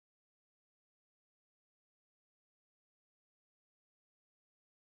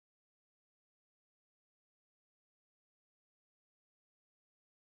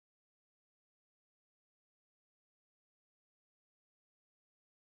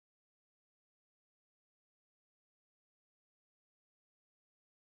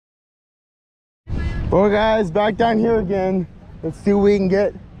Well guys, back down here again. Let's see if we can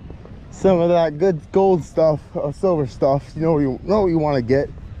get some of that good gold stuff, silver stuff. You know what you want to get.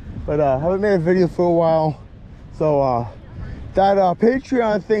 But haven't made a video for a while. So that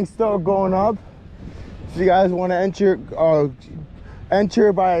Patreon thing's still going up. If you guys want to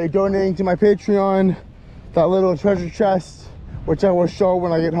enter by donating to my Patreon, that little treasure chest, which I will show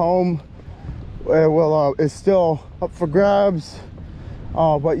when I get home, is still up for grabs.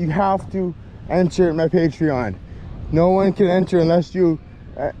 But you have to enter my Patreon. No one can enter unless you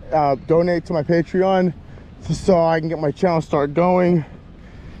donate to my Patreon, so I can get my channel start going.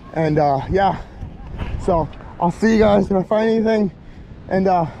 And yeah, so I'll see you guys if I find anything. And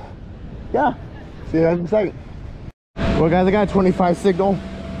yeah, see you guys in a second. Well guys, I got a 25 signal.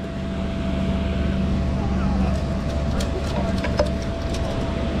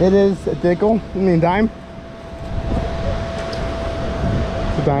 It is a nickel, dime.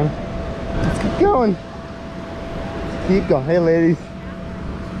 It's a dime. Let's keep going. Let's keep going. Hey ladies.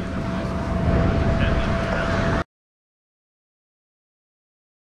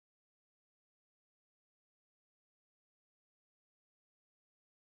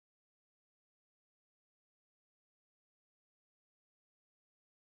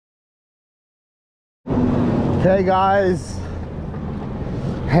 Okay guys,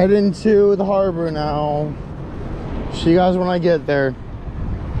 heading to the harbor now. See you guys when I get there.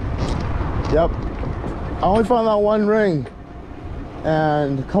 Yep, I only found that one ring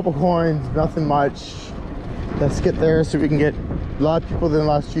and a couple coins, nothing much. Let's get there so we can get a lot of people in the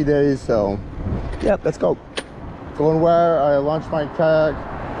last few days. So yep, let's go. Going where I launched my kayak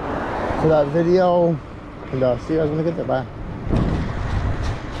for that video, and see you guys when I get there. Bye.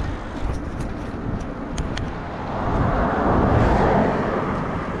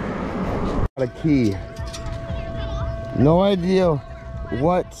 A key. No idea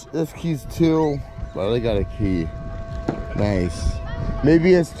what this key's to, but I got a key. Nice.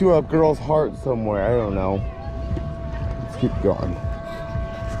 Maybe it's to a girl's heart somewhere. I don't know. Let's keep going.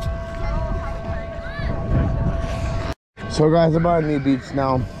 So guys, I'm on Huntington Beach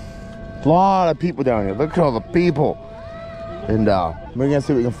now. A lot of people down here. Look at all the people. And we're gonna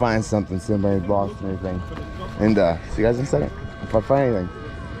see if we can find something. See if anybody's lost anything. And see you guys in a second if I find anything.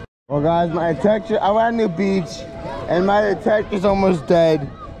 Well guys, my detector, I'm at Huntington Beach and my detector's almost dead,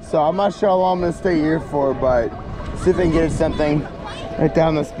 so I'm not sure how long I'm gonna stay here for, but see if I can get something right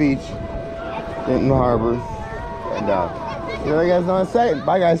down this beach in the harbor. And see you guys in a second.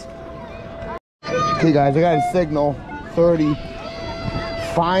 Bye guys. Okay guys, I got a signal, 30.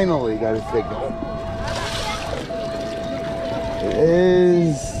 Finally got a signal. It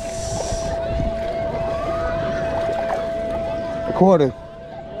is a quarter.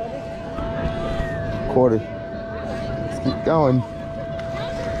 Let's keep going.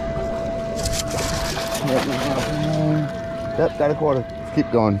 Yep, got a quarter. Let's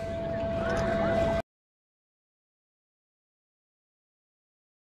keep going.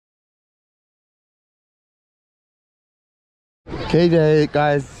 Okay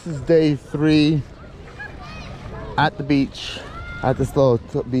guys, this is day 3 at the beach, at this little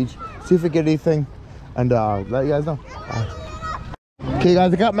beach. See if I get anything and let you guys know. Bye. Okay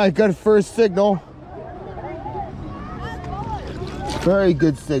guys, I got my good first signal. Very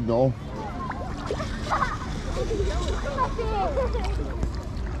good signal.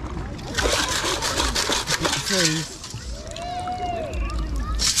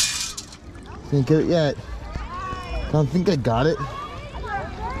 Didn't get it yet. Don't think I got it.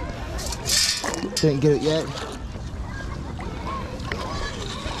 Didn't get it yet.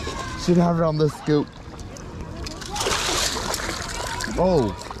 Should have it on this scoop.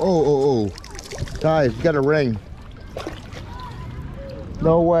 Oh. Guys, we got a ring.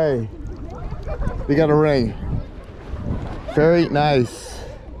 No way. We got a ring. Very nice.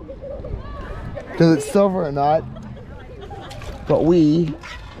 Because it's silver or not, but we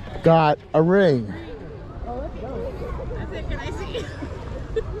got a ring. Can I see?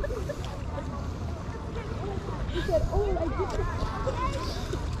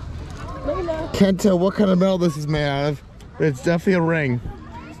 Can't tell what kind of metal this is made out of, but it's definitely a ring.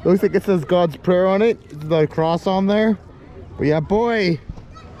 Looks like it says God's prayer on it. The cross on there. But yeah, boy,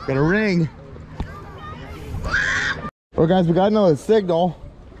 got a ring. Well guys, we got another signal.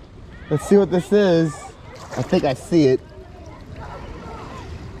 Let's see what this is. I think I see it.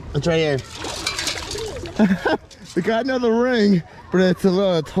 It's right here. We got another ring, but it's a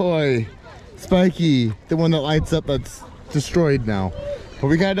little toy. Spiky, the one that lights up that's destroyed now. But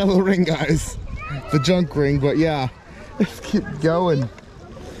we got another ring, guys. The junk ring, but yeah. Let's keep going.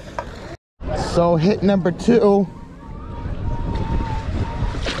 So hit number 2.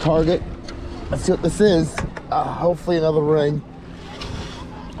 Target. Let's see what this is. Hopefully another ring.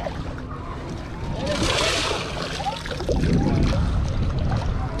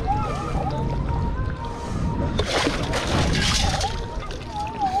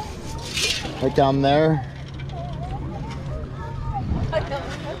 Right down there.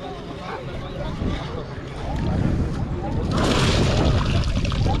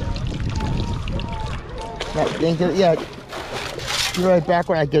 Didn't get it yet. Be right back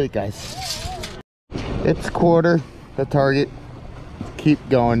when I get it, guys. It's quarter, the target. Keep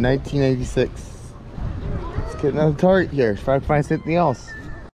going, 1986. Let's get another target here. Try to find something else.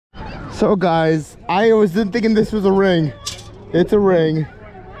 So guys, I was thinking this was a ring. It's a ring.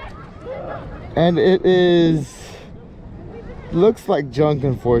 And it is, looks like junk,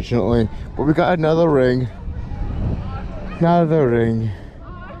 unfortunately. But we got another ring. Another ring.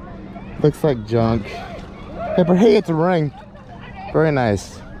 Looks like junk. Yeah, but hey, it's a ring. Very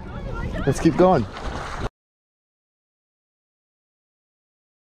nice. Let's keep going.